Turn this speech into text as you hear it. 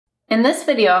In this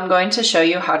video, I'm going to show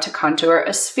you how to contour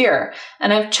a sphere,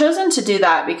 and I've chosen to do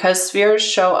that because spheres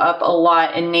show up a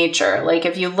lot in nature. Like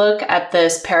if you look at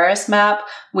this Paris map,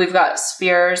 we've got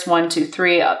spheres 1, 2,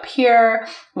 3 up here,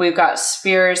 we've got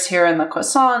spheres here in the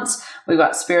croissants, we've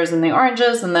got spheres in the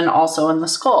oranges, and then also in the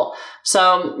skull.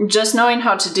 So just knowing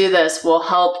how to do this will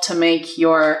help to make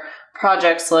your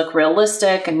projects look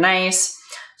realistic and nice.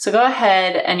 So go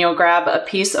ahead and you'll grab a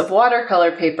piece of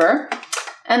watercolor paper,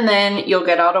 and then you'll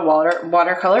get out a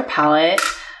watercolor palette.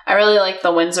 I really like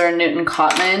the Winsor & Newton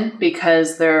Cotman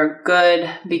because they're good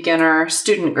beginner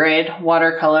student grade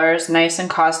watercolors, nice and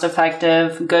cost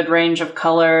effective, good range of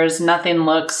colors, nothing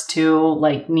looks too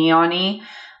like neon-y.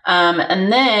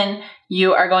 And then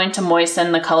you are going to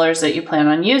moisten the colors that you plan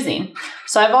on using.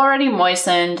 So I've already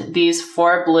moistened these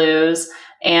 4 blues,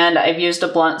 and I've used a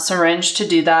blunt syringe to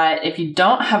do that. If you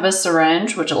don't have a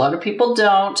syringe, which a lot of people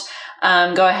don't,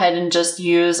 go ahead and just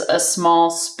use a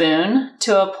small spoon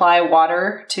to apply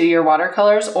water to your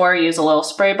watercolors, or use a little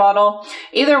spray bottle.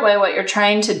 Either way, what you're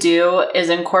trying to do is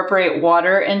incorporate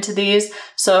water into these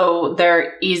so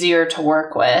they're easier to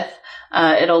work with.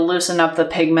 It'll loosen up the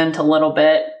pigment a little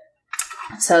bit.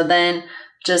 So then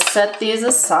just set these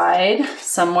aside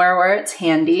somewhere where it's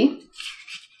handy.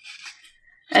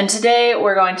 And today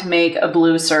we're going to make a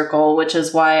blue circle, which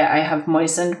is why I have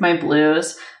moistened my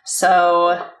blues.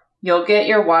 So you'll get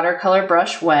your watercolor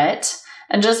brush wet,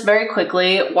 and just very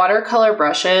quickly, watercolor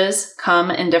brushes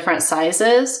come in different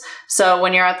sizes. So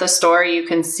when you're at the store, you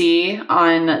can see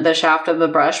on the shaft of the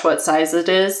brush what size it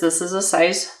is. This is a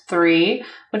size 3,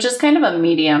 which is kind of a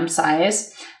medium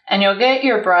size. And you'll get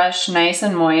your brush nice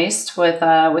and moist with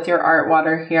your art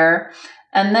water here.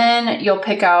 And then you'll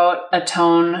pick out a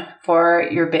tone for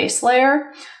your base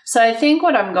layer. So I think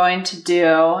what I'm going to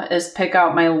do is pick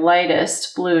out my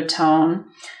lightest blue tone.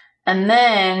 And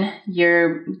then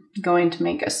you're going to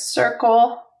make a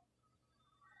circle,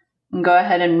 and go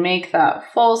ahead and make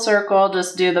that full circle.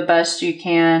 Just do the best you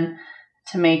can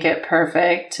to make it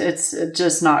perfect. It's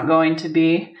just not going to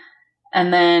be.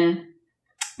 And then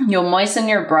you'll moisten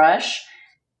your brush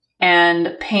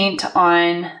and paint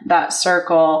on that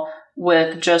circle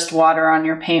with just water on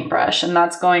your paintbrush. And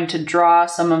that's going to draw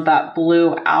some of that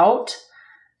blue out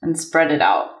and spread it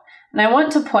out. And I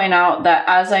want to point out that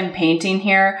as I'm painting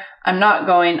here, I'm not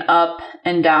going up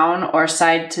and down or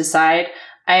side to side.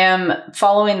 I am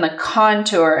following the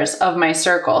contours of my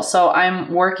circle. So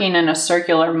I'm working in a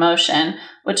circular motion,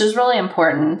 which is really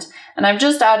important. And I've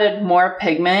just added more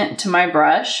pigment to my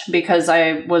brush because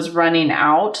I was running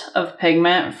out of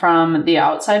pigment from the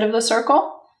outside of the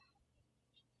circle.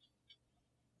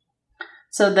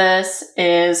 So this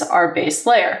is our base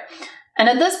layer. And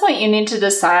at this point, you need to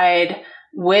decide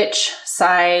which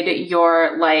side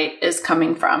your light is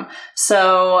coming from.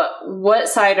 So what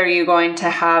side are you going to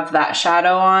have that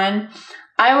shadow on?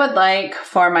 I would like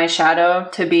for my shadow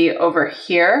to be over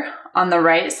here on the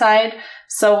right side.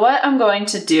 So what I'm going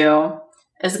to do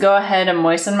is go ahead and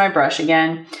moisten my brush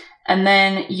again, and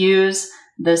then use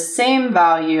the same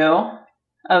value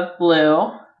of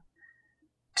blue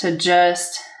to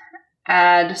just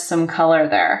add some color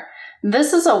there.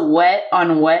 This is a wet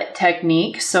on wet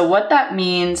technique. So what that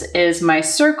means is my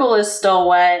circle is still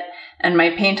wet and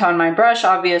my paint on my brush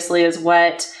obviously is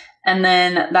wet. And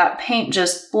then that paint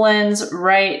just blends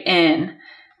right in.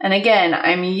 And again,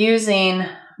 I'm using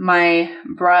my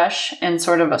brush in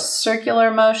sort of a circular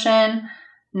motion,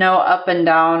 no up and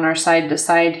down or side to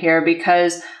side here,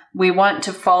 because we want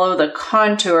to follow the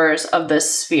contours of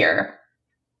this sphere.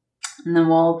 And then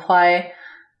we'll apply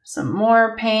some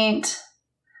more paint,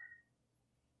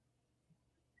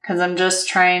 because I'm just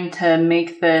trying to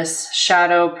make this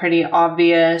shadow pretty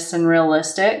obvious and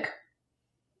realistic.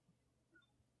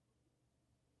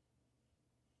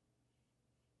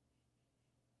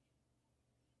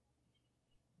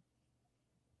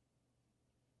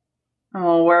 And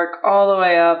we'll work all the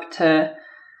way up to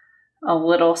a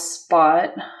little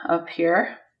spot up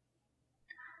here.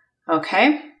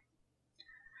 Okay.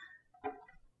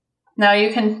 Now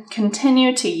you can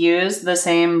continue to use the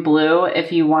same blue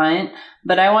if you want,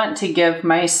 but I want to give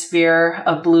my sphere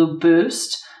a blue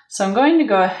boost. So I'm going to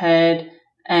go ahead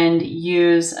and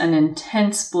use an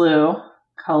intense blue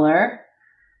color.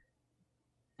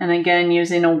 And again,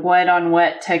 using a wet on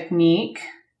wet technique.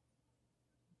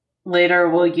 Later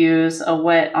we'll use a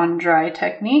wet on dry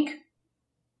technique.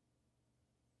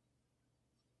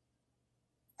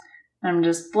 I'm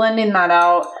just blending that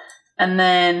out and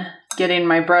then getting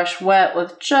my brush wet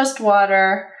with just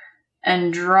water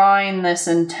and drawing this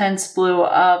intense blue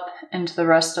up into the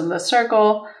rest of the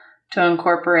circle to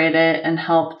incorporate it and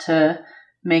help to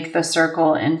make the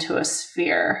circle into a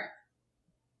sphere.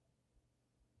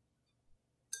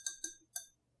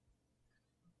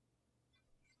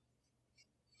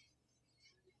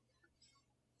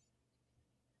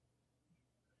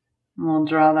 We'll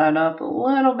draw that up a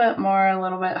little bit more, a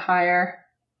little bit higher.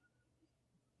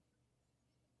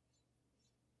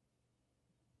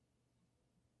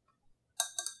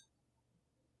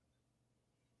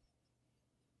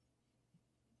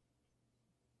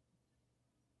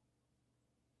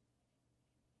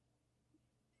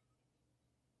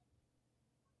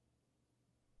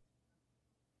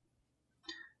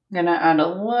 I'm gonna add a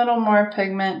little more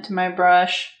pigment to my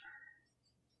brush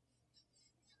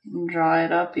and draw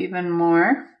it up even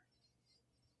more.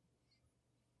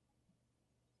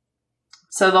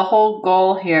 So the whole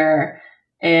goal here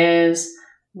is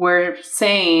we're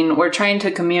trying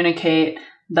to communicate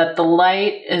that the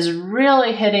light is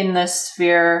really hitting this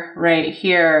sphere right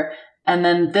here, and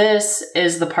then this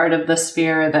is the part of the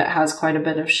sphere that has quite a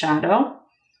bit of shadow.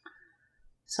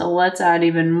 So let's add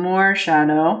even more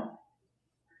shadow.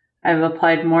 I've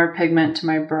applied more pigment to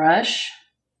my brush.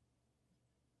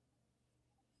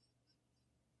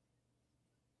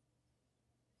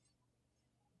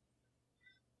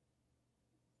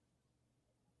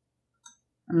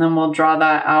 And then we'll draw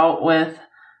that out with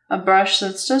a brush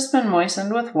that's just been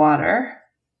moistened with water.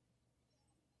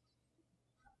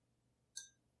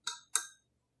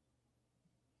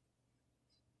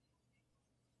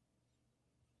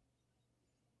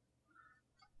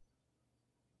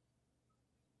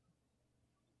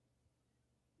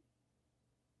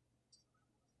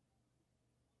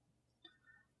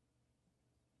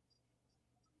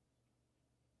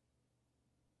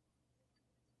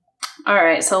 All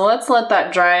right, so let's let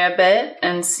that dry a bit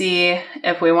and see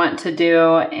if we want to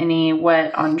do any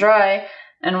wet on dry.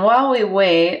 And while we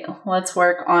wait, let's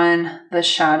work on the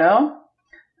shadow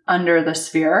under the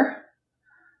sphere.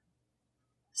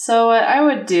 So what I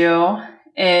would do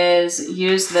is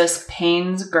use this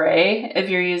Payne's Gray if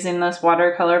you're using this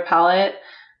watercolor palette.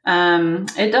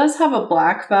 It does have a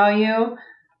black value,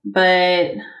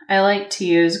 but I like to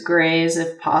use grays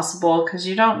if possible because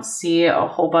you don't see a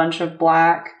whole bunch of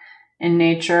black in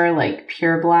nature, like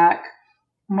pure black.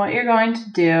 And what you're going to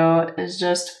do is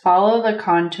just follow the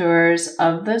contours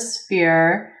of the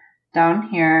sphere down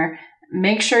here.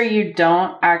 Make sure you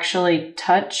don't actually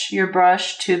touch your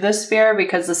brush to the sphere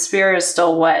because the sphere is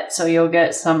still wet, so you'll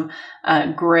get some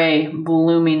gray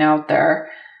blooming out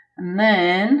there. And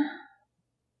then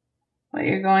what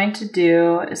you're going to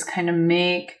do is kind of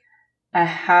make a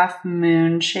half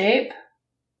moon shape.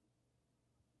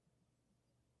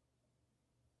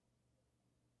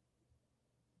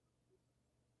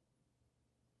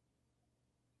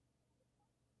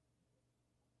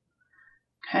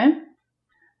 Okay,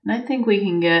 and I think we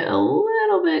can get a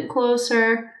little bit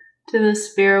closer to the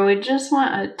sphere. We just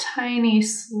want a tiny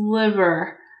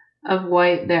sliver of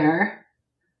white there,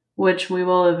 which we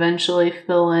will eventually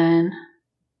fill in.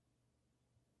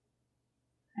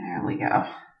 There we go.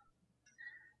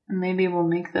 And maybe we'll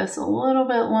make this a little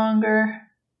bit longer.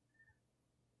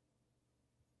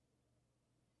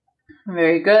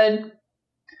 Very good.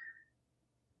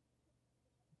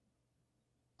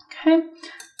 Okay,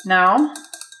 now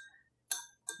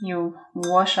you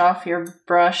wash off your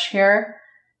brush here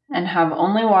and have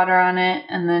only water on it,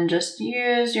 and then just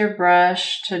use your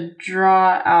brush to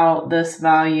draw out this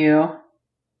value.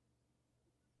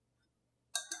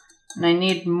 And I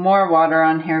need more water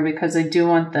on here because I do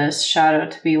want this shadow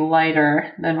to be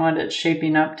lighter than what it's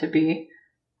shaping up to be.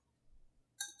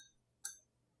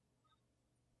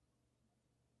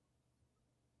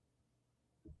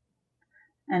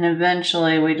 And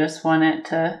eventually we just want it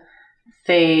to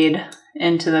fade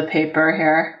into the paper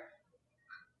here.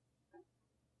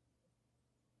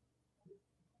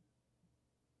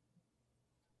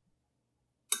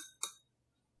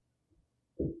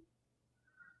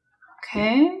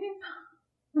 Okay,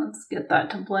 let's get that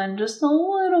to blend just a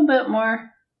little bit more.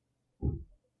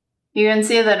 You can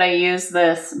see that I use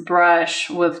this brush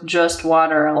with just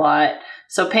water a lot.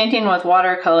 So painting with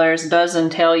watercolors does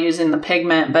entail using the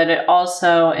pigment, but it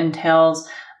also entails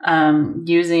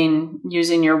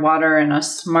using your water in a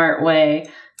smart way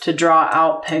to draw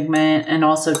out pigment and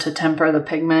also to temper the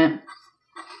pigment.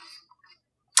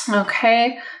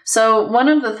 Okay, so one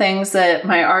of the things that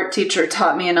my art teacher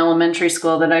taught me in elementary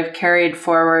school that I've carried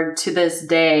forward to this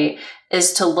day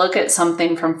is to look at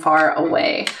something from far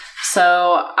away.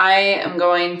 So I am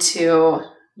going to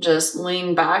just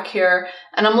lean back here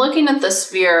and I'm looking at the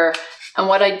sphere, and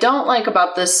what I don't like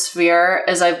about this sphere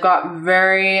is I've got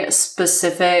very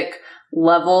specific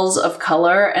levels of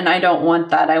color, and I don't want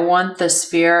that. I want the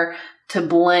sphere to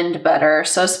blend better.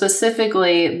 So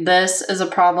specifically, this is a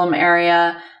problem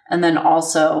area, and then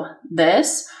also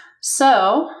this.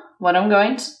 So what I'm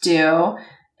going to do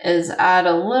is add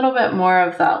a little bit more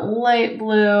of that light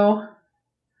blue,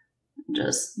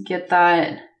 Just get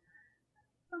that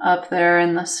up there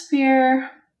in the sphere.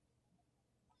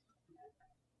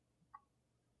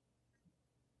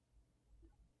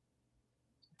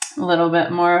 A little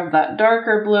bit more of that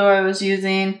darker blue I was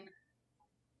using.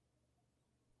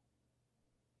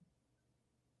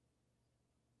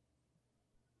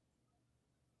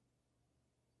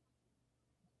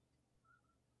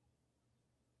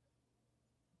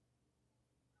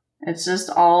 It's just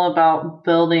all about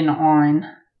building on.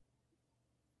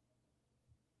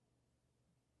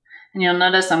 And you'll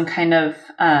notice I'm kind of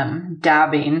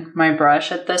dabbing my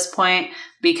brush at this point,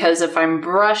 because if I'm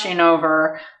brushing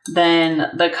over,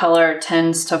 then the color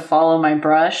tends to follow my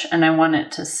brush and I want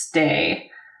it to stay.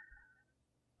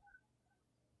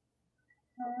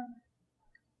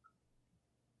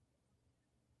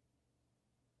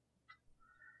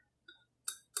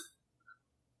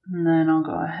 And then I'll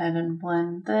go ahead and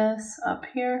blend this up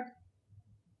here.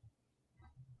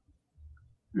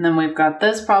 And then we've got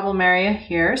this problem area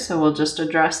here, so we'll just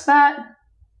address that.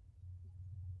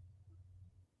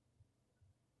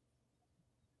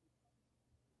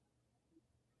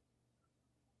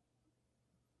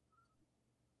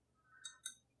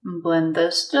 And blend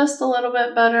this just a little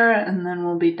bit better, and then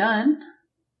we'll be done.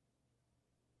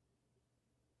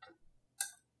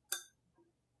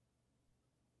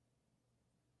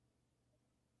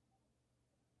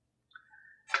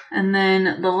 And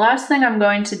then the last thing I'm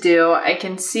going to do, I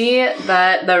can see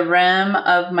that the rim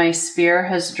of my sphere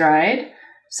has dried,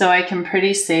 so I can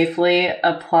pretty safely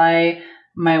apply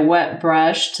my wet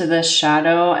brush to this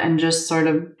shadow and just sort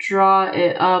of draw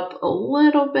it up a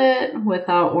little bit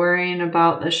without worrying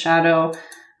about the shadow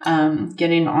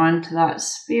getting onto that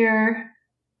sphere,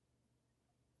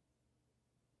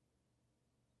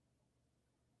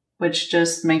 which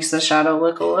just makes the shadow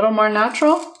look a little more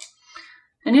natural.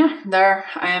 And yeah, there,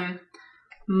 I am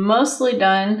mostly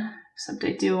done, except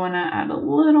I do want to add a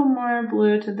little more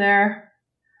blue to there.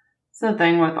 It's the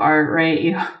thing with art, right?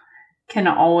 You can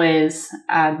always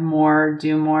add more,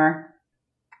 do more.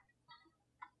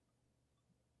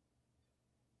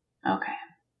 Okay.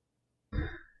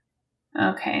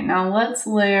 Okay, now let's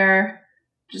layer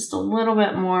just a little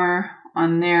bit more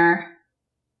on there,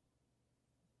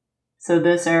 so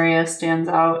this area stands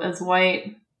out as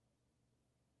white.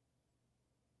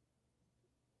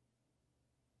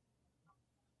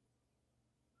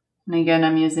 And again,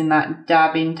 I'm using that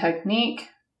dabbing technique.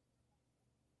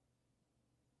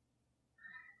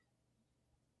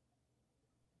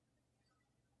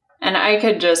 And I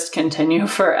could just continue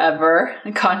forever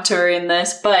contouring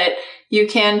this, but you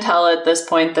can tell at this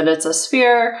point that it's a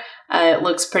sphere. It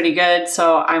looks pretty good,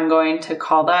 so I'm going to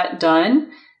call that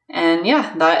done. And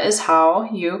yeah, that is how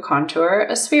you contour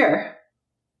a sphere.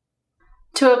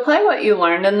 To apply what you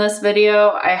learned in this video,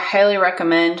 I highly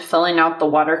recommend filling out the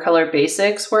Watercolor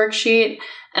Basics worksheet.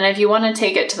 And if you want to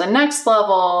take it to the next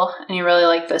level and you really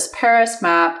like this Paris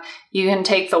map, you can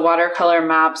take the Watercolor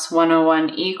Maps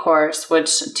 101 e-course,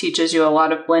 which teaches you a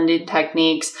lot of blending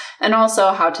techniques and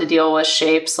also how to deal with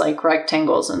shapes like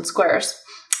rectangles and squares.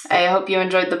 I hope you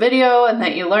enjoyed the video and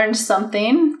that you learned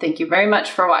something. Thank you very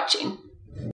much for watching.